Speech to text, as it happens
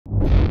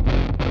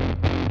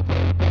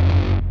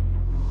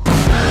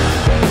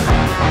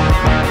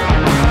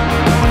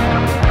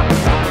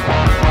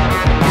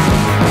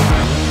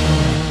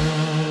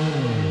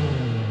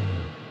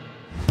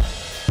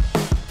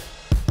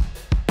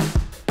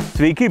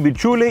Sveiki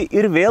bičiuliai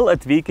ir vėl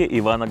atvykę į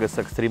Vanagas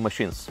Extreme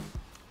Machines.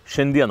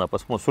 Šiandieną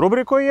pas mus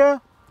rubrikoje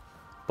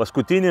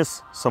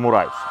paskutinis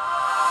samurajus.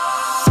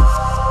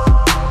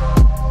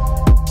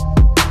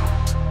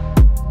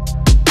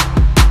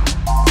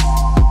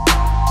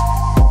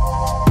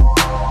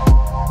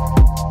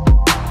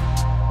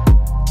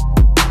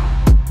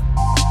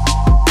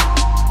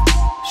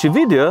 Šį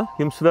video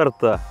jums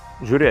verta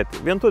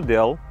žiūrėti vien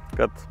todėl,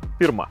 kad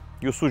pirma,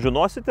 jūs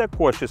sužinosite,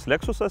 kuo šis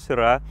Lexusas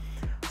yra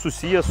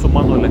susijęs su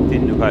mano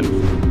lenktyniniu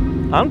Baltics.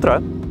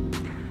 Antra,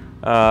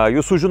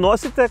 jūs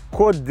sužinosite,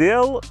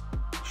 kodėl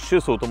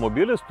šis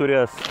automobilis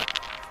turės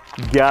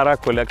gerą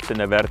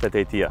kolekcinę vertę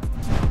ateityje.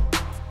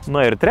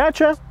 Na ir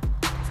trečia,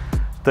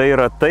 tai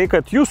yra tai,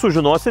 kad jūs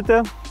sužinosite,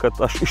 kad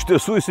aš iš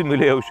tiesų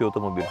įsimylėjau šį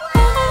automobilį.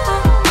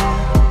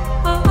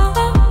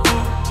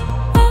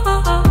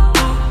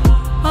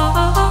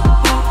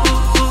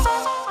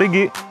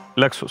 Taigi,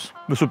 Lexus.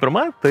 Visų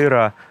pirma, tai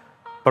yra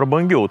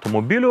prabangių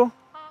automobilių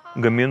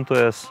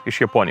gamintojas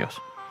iš Japonijos.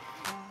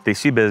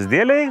 Teisybės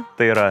dėliai,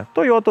 tai yra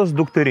Toyotos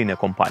dukterinė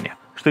kompanija.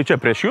 Štai čia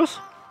prieš jūs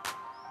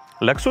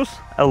Lexus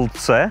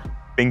LC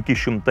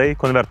 500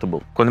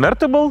 Convertible.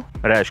 Convertible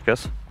reiškia,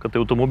 kad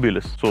tai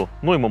automobilis su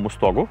nuimamu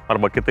stogu,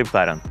 arba kitaip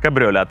tariant,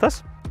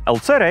 kabrioletas.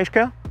 LC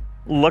reiškia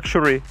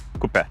Luxury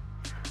Coupe.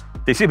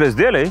 Teisybės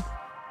dėliai,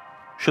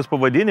 šis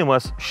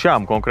pavadinimas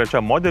šiam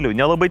konkrečiam modeliui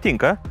nelabai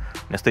tinka,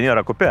 nes tai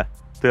nėra coupe,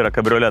 tai yra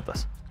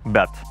kabrioletas.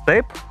 Bet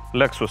taip,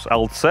 Lexus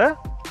LC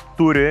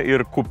turi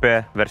ir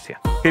coupe versiją.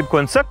 Kaip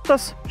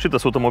konceptas,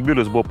 šitas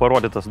automobilis buvo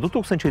parodytas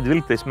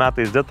 2012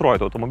 metais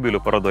Detroito automobilių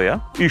parodoje.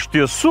 Iš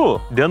tiesų,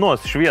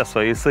 dienos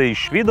šviesą jisai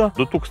išvydo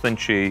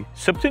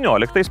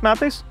 2017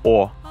 metais,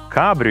 o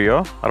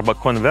cabrio arba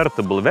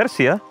convertible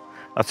versija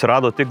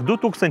atsirado tik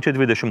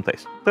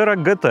 2020. Tai yra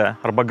GT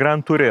arba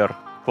Grand Tourer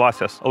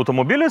klasės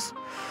automobilis.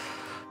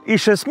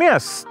 Iš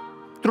esmės,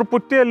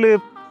 truputėlį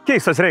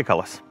keistas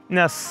reikalas,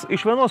 nes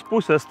iš vienos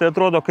pusės tai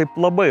atrodo kaip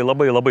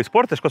labai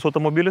sportiškas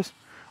automobilis,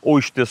 o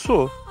iš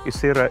tiesų jis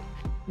yra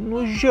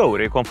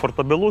žiauriai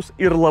komfortabilus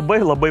ir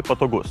labai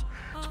patogus.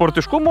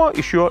 Sportiškumo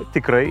iš jo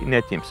tikrai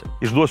neatimsi.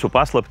 Išduosiu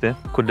paslaptį,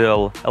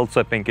 kodėl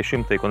LC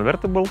 500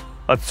 Convertible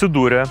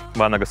atsidūrė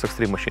Vanagas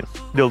Extreme Machines.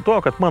 Dėl to,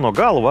 kad mano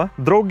galva,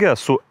 drauge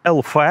su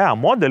LFA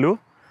modeliu,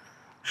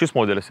 šis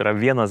modelis yra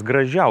vienas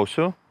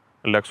gražiausių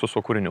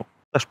Lexuso kūrinių.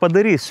 Aš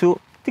padarysiu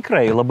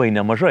tikrai labai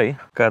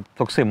nemažai, kad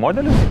toksai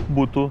modelis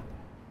būtų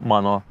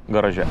mano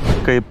garaže.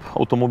 Kaip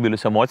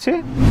automobilis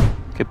emocijai,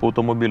 kaip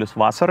automobilis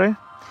vasarai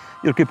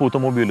ir kaip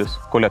automobilis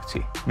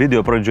kolekcijai.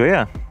 Video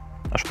pradžioje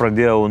aš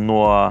pradėjau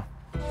nuo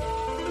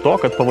to,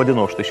 kad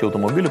pavadinau štai šį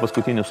automobilį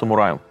paskutiniu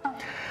samurajum.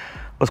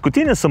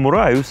 Paskutinis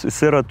samurajus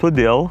jis yra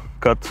todėl,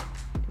 kad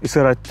jis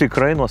yra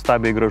tikrai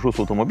nuostabiai gražus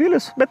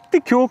automobilis, bet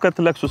tikiu, kad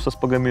Lexusas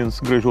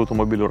pagamins gražių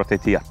automobilių ir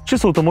ateityje.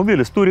 Šis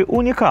automobilis turi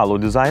unikalų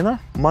dizainą,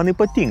 man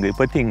ypatingai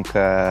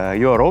patinka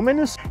jo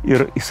raumenis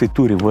ir jisai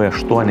turi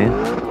V8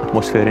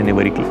 atmosferinį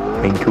variklį,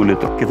 5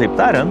 litrų. Kitaip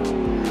tariant,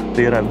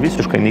 tai yra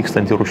visiškai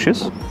nykstanti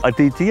rūšis.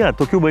 Ateityje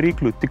tokių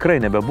variklių tikrai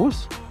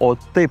nebebus, o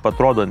taip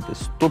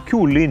atrodantis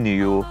tokių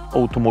linijų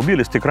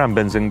automobilis tikram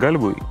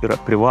benzingalviui yra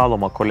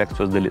privaloma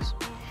kolekcijos dalis.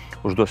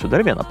 Užduosiu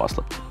dar vieną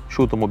paslaptį.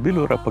 Šių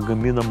automobilių yra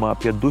pagaminama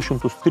apie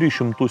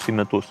 200-300 į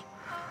metus.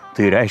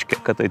 Tai reiškia,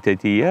 kad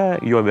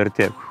ateityje jo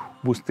vertė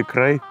bus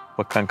tikrai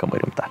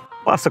pakankamai rimta.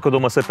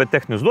 Pasakodamas apie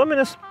techninius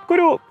duomenis,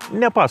 kurių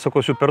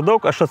nepasakosiu per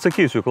daug, aš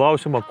atsakysiu į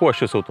klausimą, kuo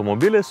šis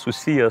automobilis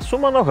susijęs su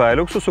mano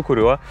Hiluxu, su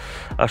kuriuo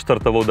aš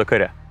startavau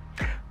Dakare.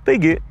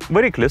 Taigi,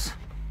 variklis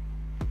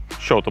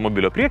šio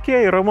automobilio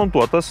priekyje yra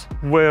montuotas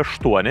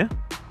V8,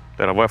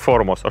 tai yra V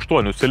formos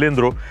 8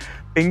 cilindrų,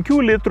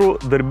 5 litrų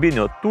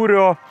darbinio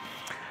tūrio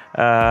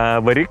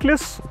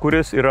variklis,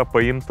 kuris yra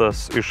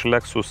paimtas iš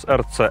Lexus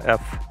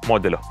RCF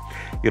modelio.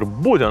 Ir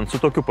būtent su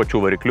tokiu pačiu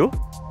varikliu,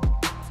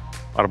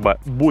 arba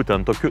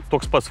būtent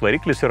toks pats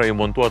variklis yra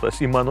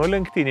įmontuotas į mano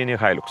lenktyninį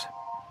Hiluxą.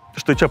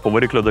 Štai čia po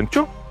variklio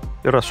dangčiu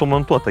yra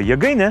sumontuota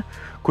jėgainė,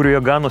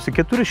 kurioje ganosi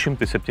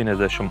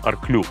 470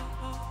 arklių.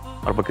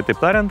 Arba kitaip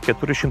tariant,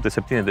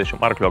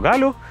 470 arklio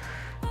galių.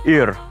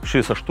 Ir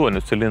šis 8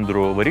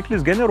 cilindrų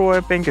variklis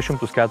generuoja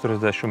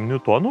 540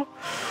 Newtonų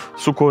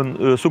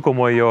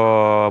sukomojo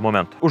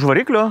momento. Už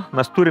variklio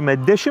mes turime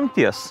 10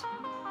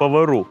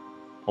 pavarų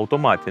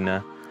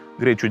automatinę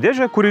greičių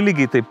dėžę, kuri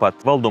lygiai taip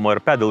pat valdoma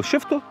ir pedal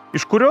shiftu,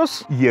 iš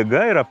kurios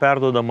jėga yra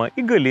perduodama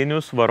į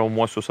galinius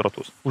varomuosius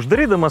ratus.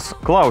 Uždarydamas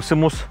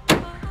klausimus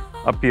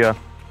apie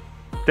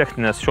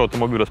techninės šio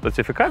automobilio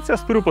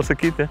specifikacijas, turiu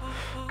pasakyti,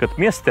 kad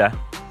mieste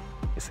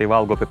jisai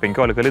valgo apie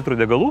 15 litrų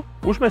degalų,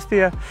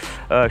 užmiestyje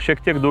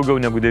šiek tiek daugiau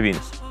negu 9.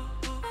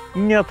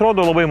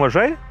 Neatrodo labai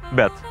mažai,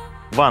 bet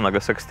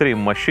Vanagas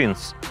Extreme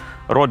Machines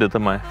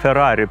rodytama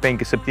Ferrari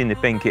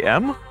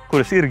 575M,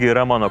 kuris irgi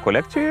yra mano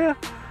kolekcijoje,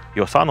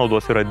 jo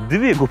sąnaudos yra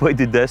dvigubai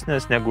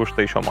didesnės negu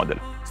štai šio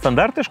modelio.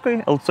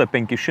 Standartiškai LC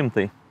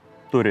 500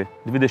 turi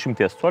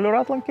 20 colių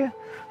ratlankį,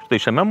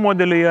 štai šiame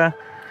modelyje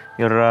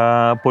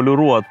yra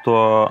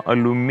poliruoto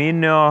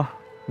aliuminio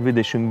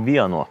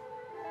 21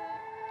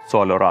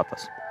 colio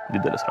ratas,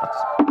 didelis ratas.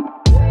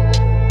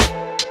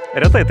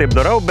 Retai taip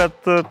darau, bet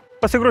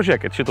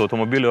pasigrožėkit šito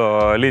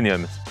automobilio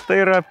linijomis. Tai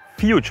yra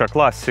Future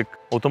Classic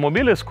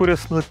automobilis,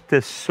 kuris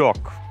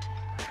tiesiog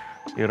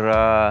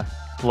yra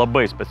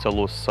labai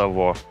specialus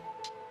savo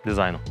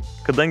dizainu.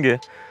 Kadangi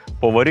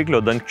po variklio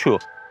dangčiu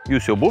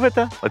jūs jau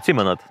buvėte,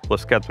 atsimenat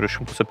tuos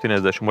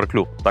 470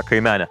 arklių, tą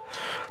kaimenę.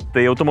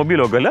 Tai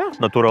automobilio gale,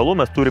 natūralu,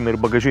 mes turime ir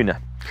bagažinę.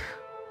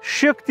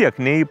 Šiek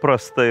tiek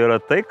neįprasta yra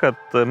tai, kad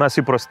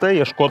mes įprastai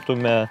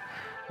ieškotume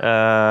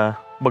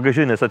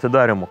bagažinės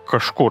atidarimo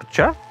kažkur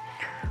čia,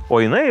 o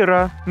jinai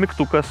yra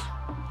mygtukas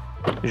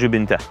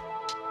žibinte.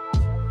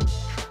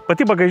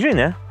 Pati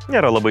bagažinė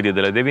nėra labai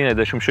didelė,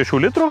 96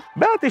 litrų,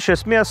 bet iš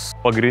esmės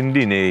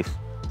pagrindinis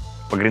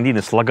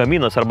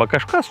lagaminas arba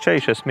kažkas čia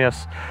iš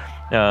esmės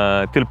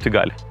tilpti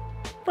gali.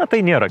 Na,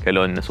 tai nėra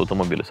kelioninis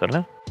automobilis, ar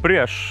ne?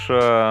 Prieš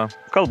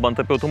kalbant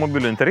apie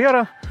automobilio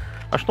interjerą,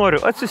 aš noriu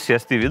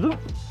atsisėsti į vidų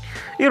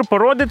ir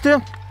parodyti,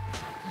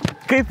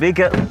 kaip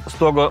veikia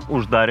stogo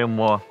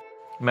uždarimo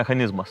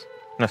mechanizmas.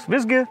 Nes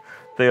visgi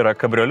tai yra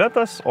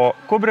kabrioletas, o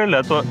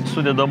kabrioleto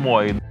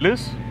sudedamoji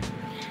dalis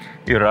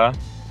yra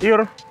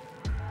ir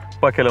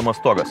pakeliamas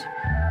stogas.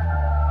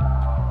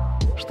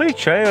 Štai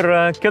čia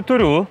yra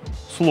 4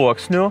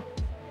 sluoksnių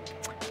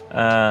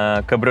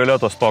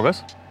kabrioleto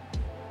stogas.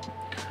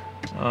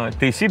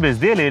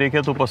 Teisybės dėliai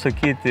reikėtų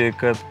pasakyti,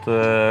 kad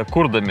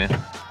kurdami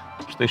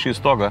štai šį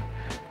stogą,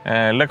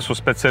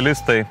 Lexus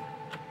specialistai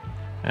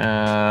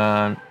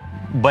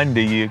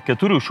bandė jį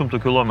 400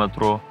 km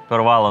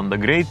per valandą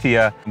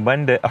greityje,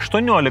 bandė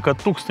 18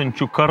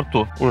 000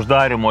 kartų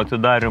uždarimo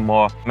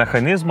atidarimo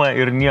mechanizmą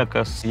ir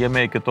niekas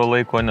jame iki to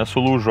laiko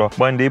nesulūžo.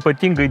 Bandė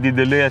ypatingai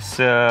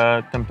didelėse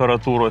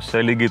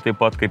temperatūrose, lygiai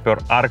taip pat kaip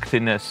ir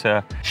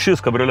arktinėse.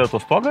 Šis kabrioleto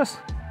stogas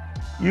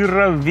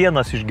yra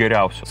vienas iš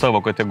geriausių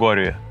savo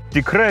kategorijoje.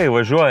 Tikrai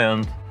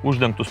važiuojant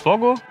uždengtų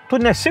stogų, tu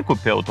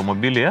nesikupi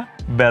automobilyje,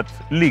 bet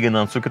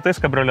lyginant su kitais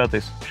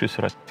kabrioletais, šis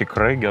yra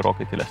tikrai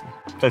gerokai tylesnis.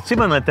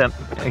 Atsimenate,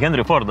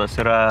 Henry Fordas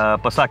yra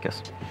pasakęs,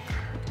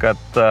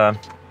 kad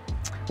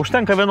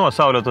užtenka vienos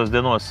saulėtos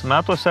dienos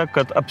metuose,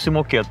 kad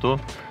apsimokėtų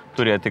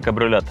turėti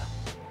kabrioletą.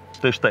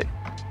 Tai štai,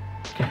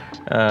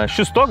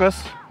 šis stogas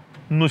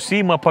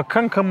nusiima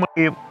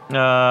pakankamai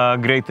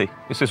greitai.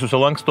 Jisai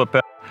susilanksto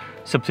per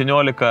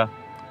 17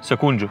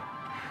 sekundžių.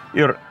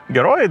 Ir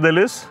geroji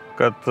dalis,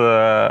 kad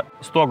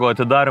stogo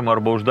atidarimo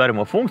arba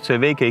uždarimo funkcija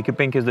veikia iki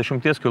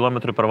 50 km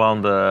per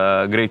valandą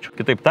greičiu.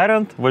 Kitaip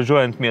tariant,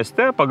 važiuojant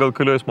mieste, pagal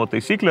kelių eismo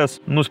taisyklės,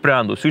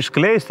 nusprendus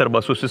išskleisti arba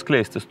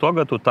susiskleisti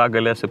stogą, tu tą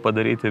galėsi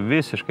padaryti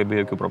visiškai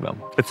be jokių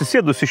problemų.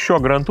 Atsisėdus iš šio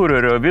Grand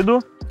Tourerio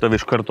vidų, tave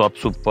iš karto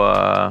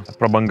apsupa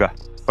prabanga.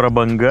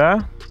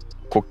 Prabanga,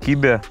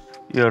 kokybė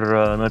ir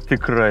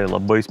tikrai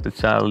labai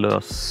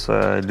specialios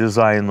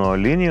dizaino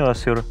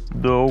linijos ir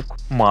daug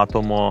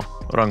matomo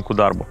rankų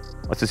darbo.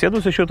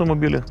 Atsisėdus į šį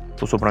automobilį,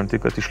 tu supranti,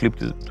 kad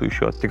išlipti tu iš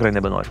jo tikrai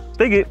nebenori.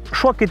 Taigi,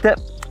 šokite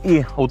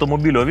į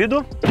automobilio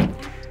vidų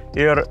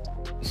ir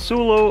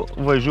siūlau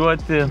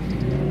važiuoti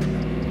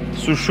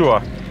su šiuo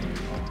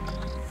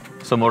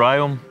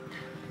samurajum,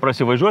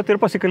 prasivažiuoti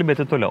ir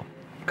pasikalbėti toliau,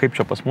 kaip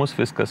čia pas mus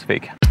viskas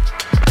veikia.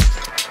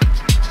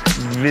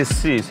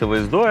 Visi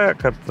įsivaizduoja,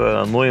 kad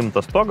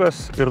nuimtas stogas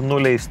ir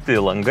nuleisti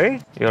langai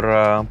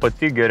yra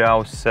pati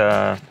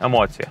geriausia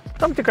emocija.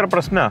 Tam tikrą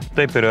prasme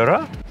taip ir yra,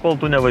 kol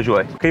tu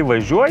nevažiuoji. Kai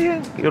važiuoji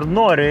ir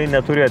nori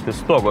neturėti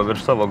stogo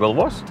virš savo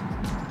galvos,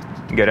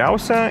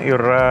 geriausia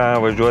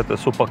yra važiuoti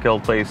su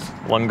pakeltais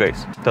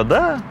langais.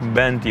 Tada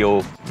bent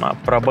jau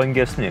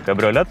prabangesni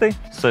kabrioletai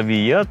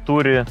savyje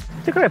turi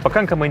tikrai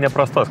pakankamai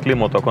neprastas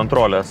klimato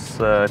kontrolės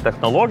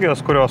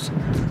technologijos, kurios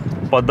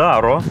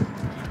padaro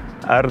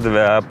erdvę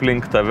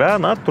aplink tave,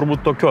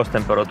 turbūt tokios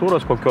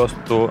temperatūros, kokios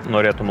tu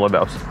norėtum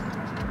labiausiai.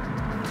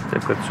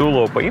 Taip kad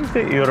siūlau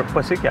paimti ir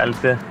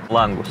pasikelti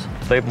langus.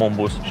 Taip mums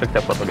bus šiek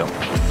tiek patogiau.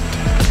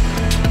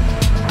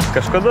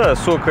 Kažkada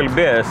esu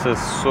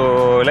kalbėjęsis su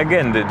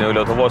legendiniu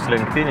Lietuvos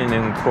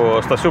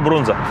lenktynininku Stasiu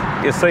Brunza.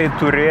 Jisai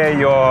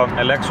turėjo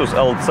Lexus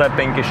LC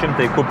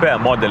 500 Coupe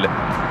modelį.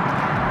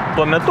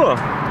 Tuo metu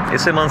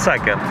jisai man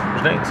sakė,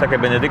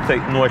 sakė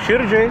Benediktai,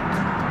 nuoširdžiai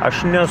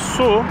aš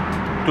nesu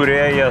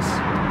turėjęs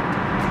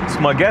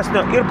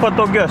smagesnio ir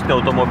patogesnio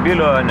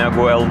automobilio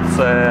negu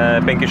LC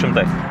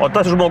 500. O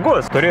tas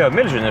žmogus turėjo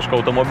milžinišką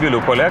automobilių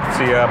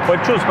kolekciją,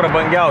 pačius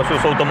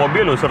prabangiausius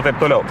automobilius ir taip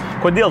toliau.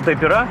 Kodėl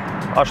taip yra?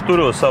 Aš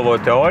turiu savo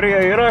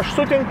teoriją ir aš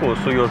sutinku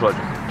su jo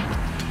žodžiais.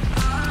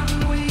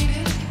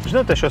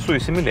 Žinote, aš esu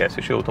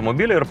įsimylėjęs į šį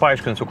automobilį ir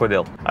paaiškinsiu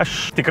kodėl.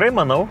 Aš tikrai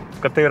manau,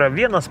 kad tai yra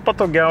vienas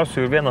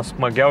patogiausių ir vienas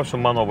smagiausių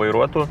mano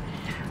vairuotų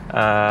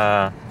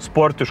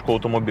sportiškų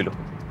automobilių.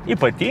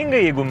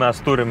 Ypatingai, jeigu mes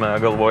turime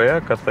galvoje,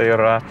 kad tai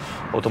yra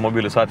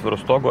automobilis atvirų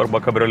stogų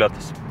arba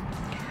kabrioletas.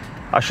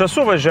 Aš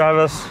esu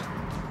važiavęs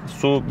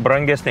su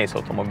brangesniais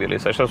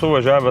automobiliais, aš esu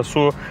važiavęs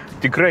su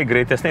tikrai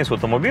greitesniais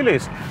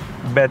automobiliais,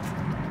 bet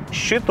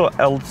šito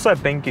LC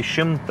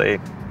 500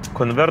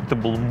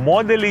 Convertible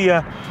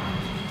modelyje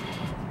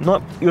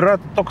yra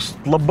toks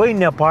labai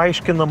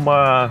nepaaiškinama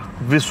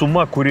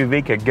visuma, kuri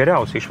veikia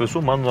geriausiai iš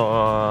visų mano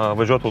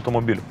važiuotų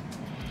automobilių.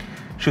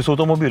 šis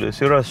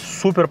automobilis yra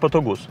super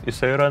patogus,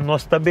 jisai yra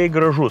nuostabiai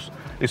gražus,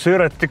 jisai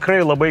yra tikrai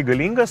labai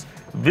galingas,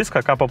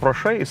 viską, ką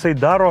paprašai, jisai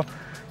daro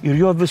ir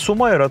jo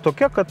visuma yra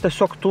tokia, kad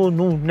tiesiog tu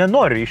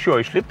nenori iš jo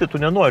išlipti, tu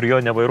nenori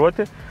jo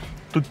nevairuoti,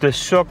 tu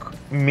tiesiog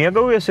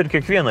mėgaujies ir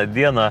kiekvieną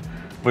dieną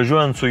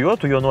važiuojant su juo,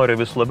 tu jo nori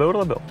vis labiau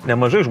ir labiau.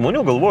 Nemažai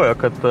žmonių galvoja,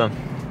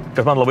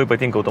 kad man labai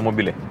patinka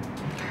automobiliai.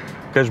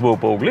 Kai aš buvau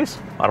paauglys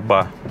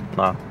arba,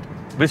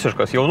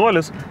 visiškas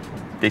jaunuolis,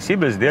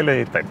 teisybės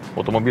dėliai, taip,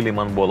 automobiliai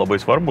man buvo labai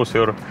svarbus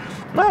ir,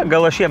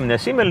 gal aš jiem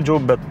nesimeldžiau,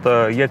 bet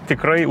jie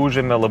tikrai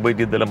užėmė labai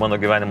didelę mano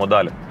gyvenimo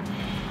dalį.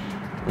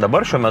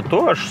 Dabar šiuo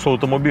metu aš su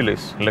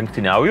automobiliais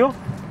lenktyniauju,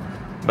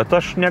 bet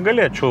aš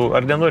negalėčiau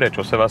ar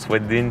nenorėčiau savęs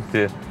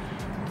vadinti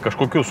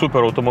kažkokiu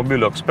super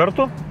automobilio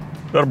ekspertu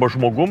arba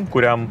žmogum,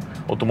 kuriam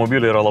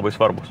automobiliai yra labai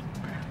svarbus.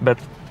 Bet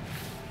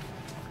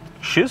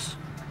šis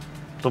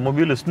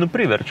automobilis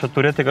priverčia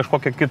turėti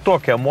kažkokią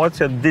kitokią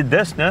emociją,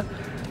 didesnę,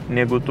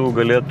 negu tu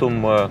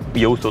galėtum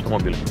jausti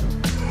automobilį.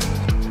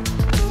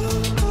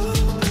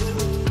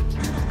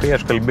 Kai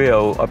aš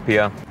kalbėjau apie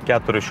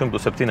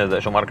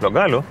 470 arklio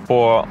galių,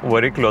 po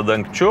variklio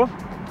dangčiu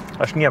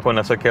aš nieko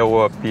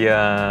nesakiau apie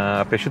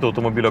šitą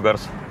automobilio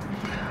garsą.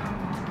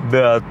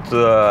 Bet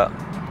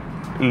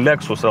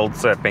Lexus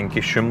LC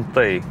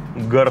 500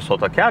 garso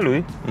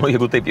takeliui,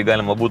 jeigu taip jį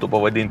galima būtų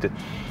pavadinti,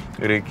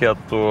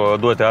 reikėtų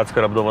duoti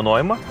atskirą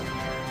apdovanojimą,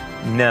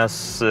 nes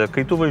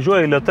kai tu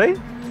važiuoji lėtai,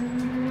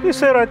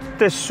 jis yra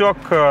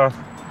tiesiog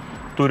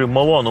turi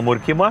malonų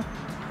murkimą,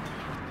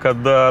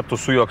 kada tu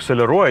su juo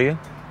akceleruoji,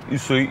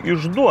 jisai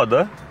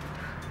išduoda,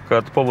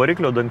 kad po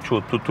variklio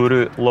dangčių tu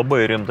turi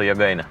labai rimtą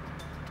jėgainę,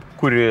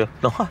 kuri,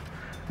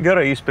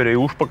 gerai įspėria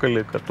į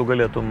užpakalį, kad tu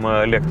galėtum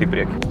lėkti į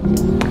priekį.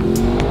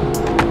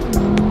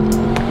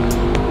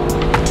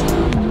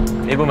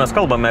 Jeigu mes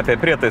kalbame apie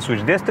prietaisų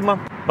išdėstymą,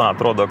 man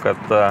atrodo, kad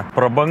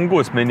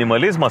prabangus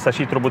minimalizmas, aš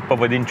jį turbūt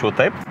pavadinčiau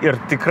taip, ir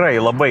tikrai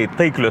labai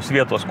taiklios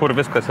vietos, kur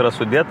viskas yra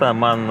sudėta,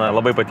 man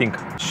labai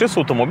patinka. Šis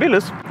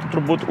automobilis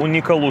turbūt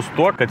unikalus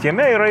tuo, kad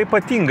jame yra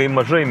ypatingai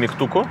mažai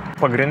mygtukų.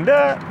 Pagrinde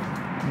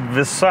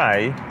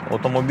visai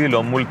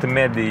automobilio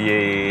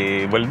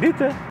multimedijai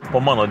valdyti po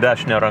mano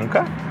dešinę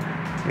ranką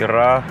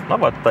yra,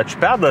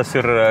 touchpadas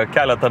ir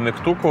keletą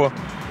mygtukų,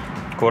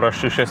 kur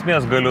aš iš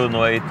esmės galiu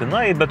nueiti,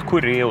 į bet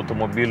kurį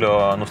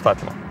automobilio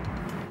nustatymą.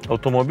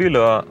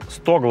 Automobilio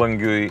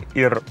stoglangiui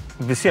ir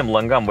visiems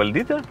langam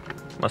valdyti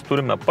mes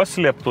turime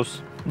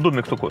paslėptus 2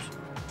 mygtukus.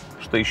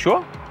 Štai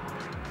šiuo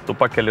tu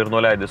pakeli ir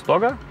nuleidi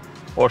stogą,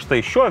 o štai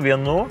šiuo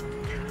vienu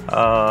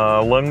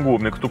langų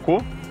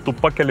mygtuku tu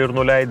pakeli ir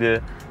nuleidi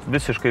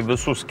visiškai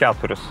visus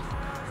 4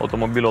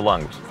 automobilio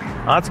langus.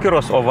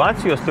 Atskiros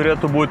ovacijos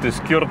turėtų būti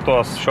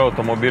skirtos šio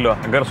automobilio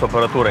garso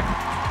aparatūrai.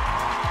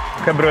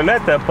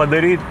 Kabrioletę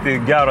padaryti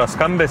gerą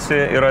skambesį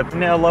yra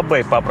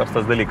nelabai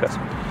paprastas dalykas.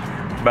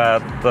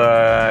 Bet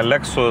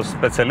Lexus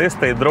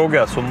specialistai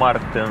drauge su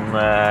Martin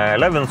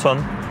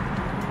Levinson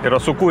yra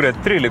sukūrę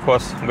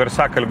 13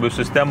 garsiakalbių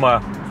sistemą,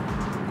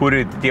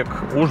 kuri tiek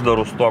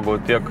uždarų stogų,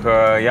 tiek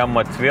jam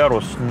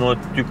atvėrus,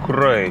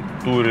 tikrai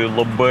turi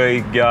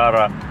labai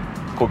gerą,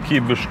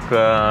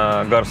 kokybišką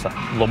garsą.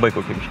 Labai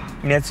kokybišką.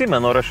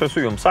 Neatsimenu, ar aš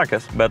esu jums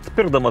sakęs, bet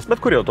pirkdamas bet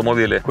kurį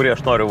automobilį, kurį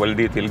aš noriu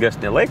valdyti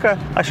ilgesnį laiką,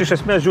 aš iš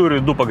esmės žiūriu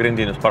į 2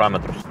 pagrindinius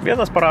parametrus.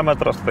 Vienas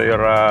parametras tai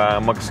yra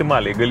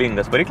maksimaliai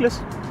galingas variklis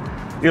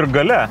ir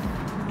galia.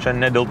 Čia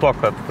ne dėl to,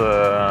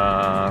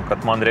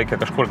 kad man reikia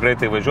kažkur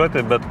greitai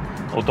važiuoti, bet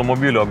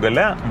automobilio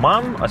galia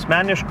man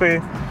asmeniškai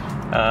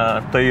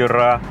tai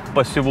yra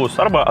pasyvus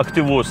arba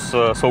aktyvus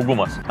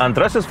saugumas.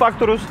 Antrasis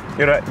faktorius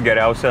yra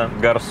geriausia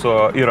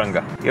garso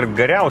įranga. Ir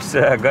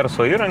geriausia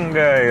garso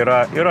įranga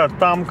yra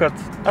tam, kad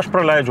aš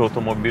praleidžiu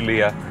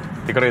automobilyje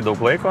tikrai daug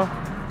laiko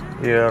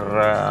ir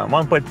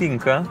man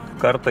patinka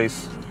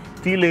kartais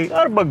tyliai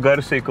arba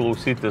garsiai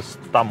klausytis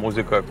tą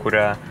muziką,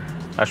 kurią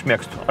aš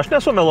mėgstu. Aš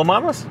nesu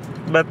melomanas,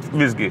 bet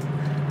visgi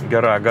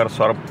gera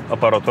garso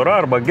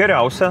aparatūra arba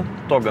geriausia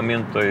to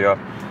gamintojo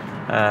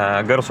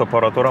garso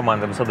aparatūra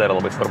man visada yra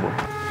labai svarbu.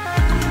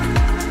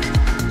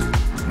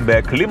 Be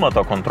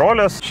klimato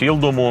kontrolės,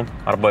 šildomų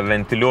arba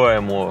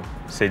ventiliuojamų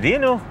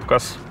sėdynių,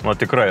 kas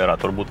tikrai yra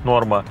turbūt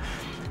norma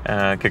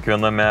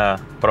kiekviename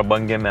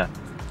prabangiame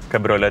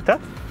kabriolete,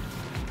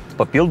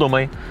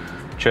 papildomai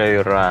čia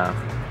yra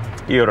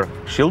ir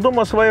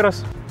šildomas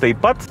vairas.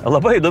 Taip pat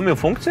labai įdomi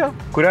funkcija,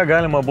 kurią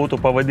galima būtų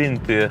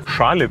pavadinti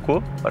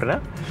šaliku, ar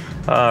ne?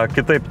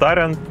 Kitaip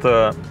tariant,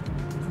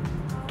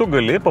 tu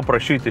gali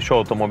paprašyti šio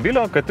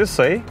automobilio, kad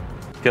jisai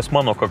ties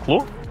mano kaklu,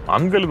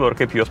 antgalviu, ar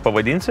kaip juos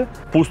pavadinsi,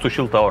 pūstų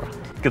šiltą orą.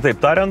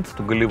 Kitaip tariant,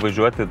 tu gali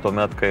važiuoti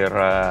tuomet, kai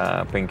yra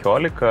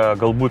 15,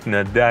 galbūt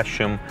net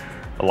 10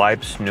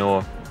 laipsnių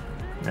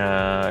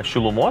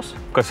šilumos,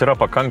 kas yra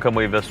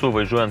pakankamai vėsu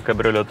važiuojant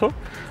kabrioletu,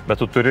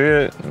 bet tu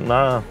turi,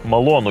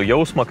 malonų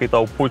jausmą, kai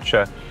tau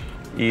pučia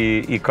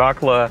į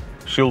kaklą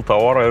šiltą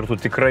orą ir tu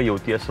tikrai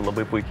jautiesi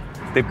labai puikiai.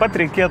 Taip pat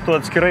reikėtų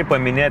atskirai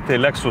paminėti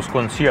Lexus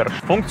Concierge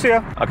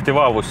funkciją.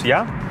 Aktyvavus ją,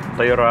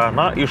 tai yra,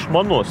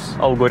 išmanus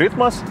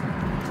algoritmas,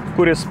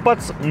 kuris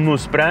pats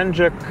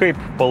nusprendžia, kaip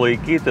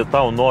palaikyti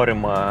tau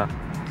norimą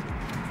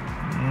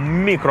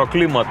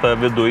mikroklimatą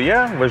viduje,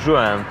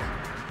 važiuojant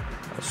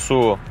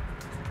su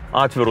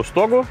atviru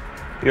stogu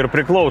ir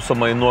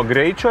priklausomai nuo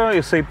greičio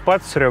jisai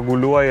pats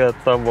reguliuoja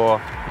tavo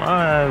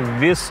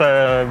visą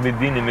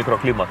vidinį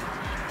mikroklimatą.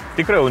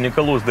 Tikrai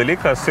unikalus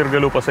dalykas ir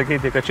galiu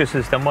pasakyti, kad ši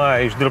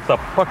sistema išdirbta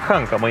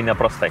pakankamai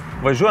neprastai.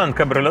 Važiuojant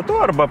kabrioletu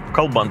arba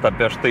kalbant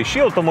apie štai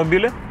šį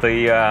automobilį,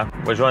 tai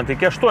važiuojant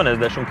iki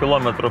 80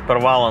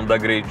 km/h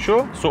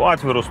greičiu su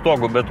atviru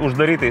stogu, bet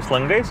uždarytais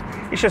langais,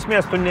 iš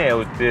esmės tu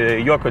nejauti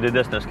jokio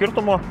didesnio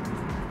skirtumo.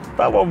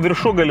 Tavo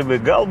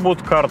viršugalvį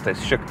galbūt kartais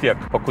šiek tiek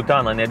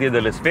pakutena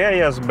nedidelis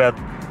vėjas, bet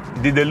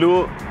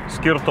didelių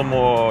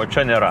skirtumų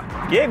čia nėra.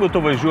 Jeigu tu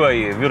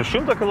važiuoji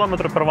virš 100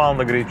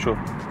 km/h greičiu,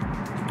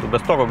 tu be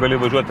stogo gali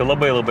važiuoti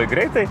labai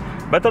greitai,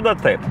 bet tada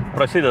taip,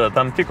 prasideda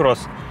tam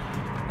tikros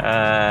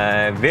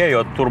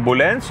vėjo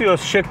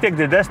turbulencijos, šiek tiek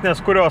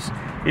didesnės, kurios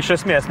iš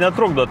esmės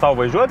netrukdo tau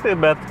važiuoti,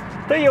 bet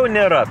tai jau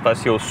nėra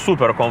tas jau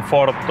super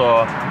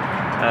komforto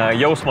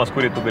jausmas,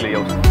 kurį tu gali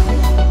jausti.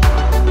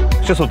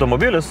 Šis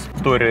automobilis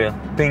turi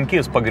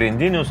 5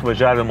 pagrindinius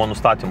važiavimo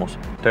nustatymus.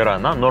 Tai yra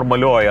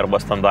normalioji arba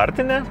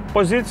standartinė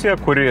pozicija,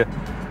 kuri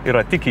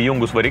yra tik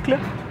įjungus variklį.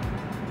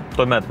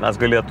 Tuomet mes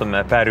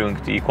galėtume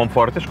perjungti į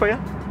komfortiškoje,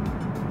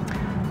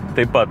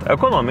 taip pat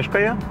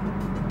ekonomiškoje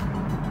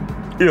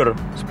ir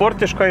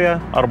sportiškoje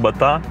arba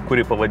ta,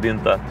 kuri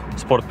pavadinta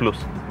Sport Plus.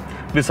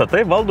 Visa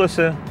tai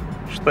valdosi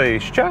štai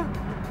iš čia,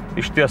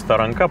 ištiesta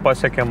ranka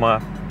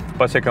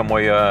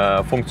pasiekiamoje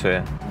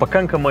funkcijoje.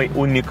 Pakankamai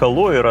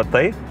unikalu yra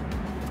tai,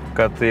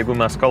 kad jeigu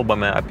mes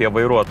kalbame apie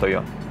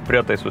vairuotojo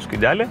prietaisų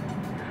skydelį,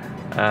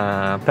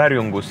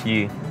 perjungus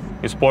jį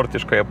į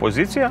sportiškąją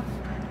poziciją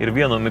ir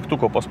vieno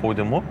mygtuko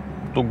paspaudimu,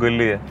 tu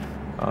gali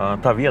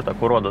tą vietą,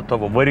 kur rodo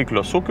tavo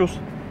variklio sūkius,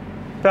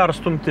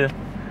 perstumti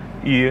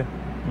į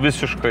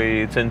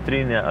visiškai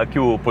centrinę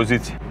akių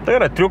poziciją. Tai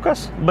yra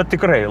triukas, bet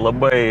tikrai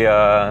labai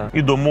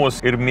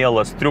įdomus ir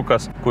mielas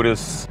triukas,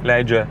 kuris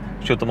leidžia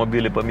šį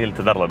automobilį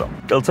pamilti dar labiau.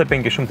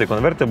 LC500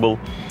 Convertible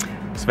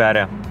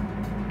sveria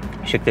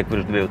šiek tiek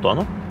virš 2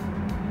 tonų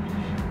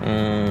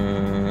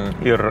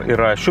ir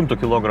yra 100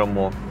 kg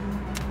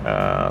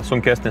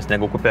sunkesnis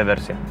negu kupė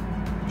versija.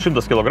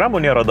 100 kg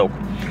nėra daug,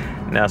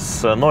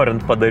 nes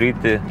norint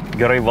padaryti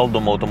gerai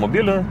valdomą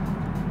automobilį,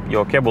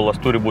 jo kėbulas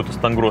turi būti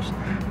stangrus.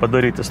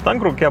 Padaryti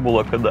stangrų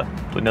kėbulą, kada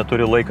tu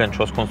neturi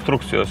laikančios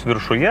konstrukcijos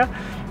viršuje,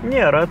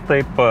 nėra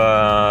taip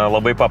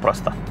labai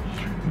paprasta.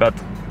 Bet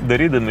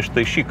darydami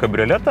štai šį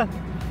kabrioletą,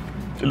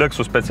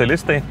 Lexus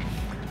specialistai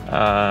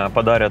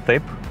padarė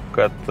taip,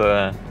 kad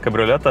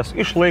kabrioletas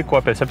išlaiko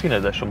apie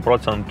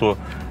 70%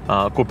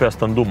 kupės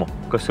standumo,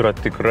 kas yra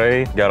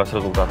tikrai geras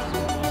rezultatas.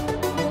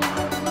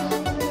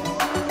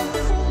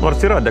 Nors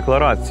yra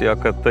deklaracija,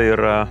 kad tai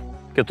yra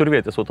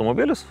 4-vietis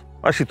automobilis,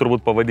 aš jį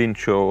turbūt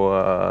pavadinčiau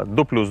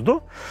 2+2,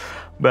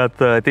 bet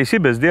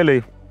teisybės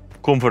dėliai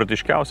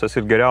komfortiškiausias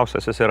ir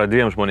geriausias jis yra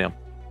 2 žmonėm.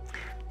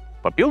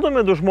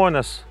 Papildomi 2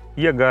 žmonės,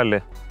 jie gali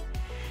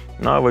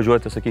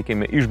važiuoti,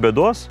 sakykime, iš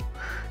bėdos.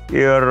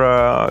 Ir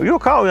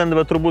juokaujant,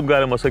 bet turbūt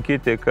galima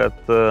sakyti, kad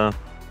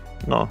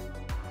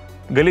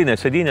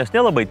galinės sėdynės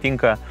nelabai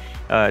tinka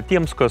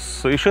tiems, kas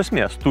iš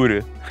esmės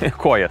turi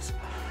kojas.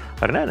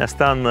 Ar ne? Nes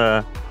ten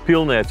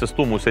pilnai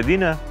atsistumų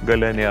sėdynė,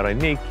 gale nėra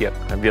nei kiek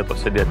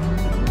vietos sėdėti.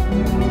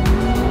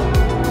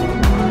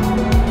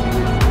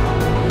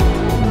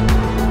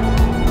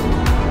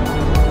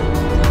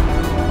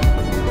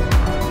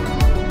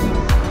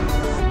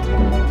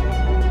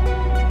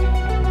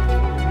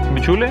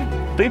 Bičiuliai,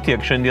 tai tiek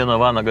šiandieną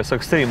Vanagas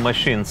Extreme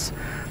Machines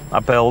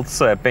apie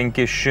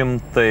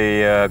LC500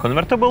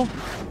 Convertible.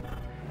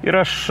 Ir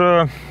aš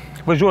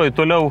važiuoju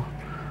toliau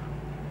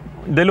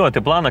dėlioti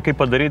planą, kaip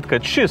padaryti,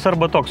 kad šis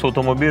arba toks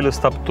automobilis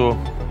taptų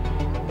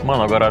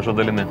mano garažo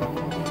dalimi.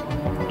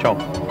 Čiau.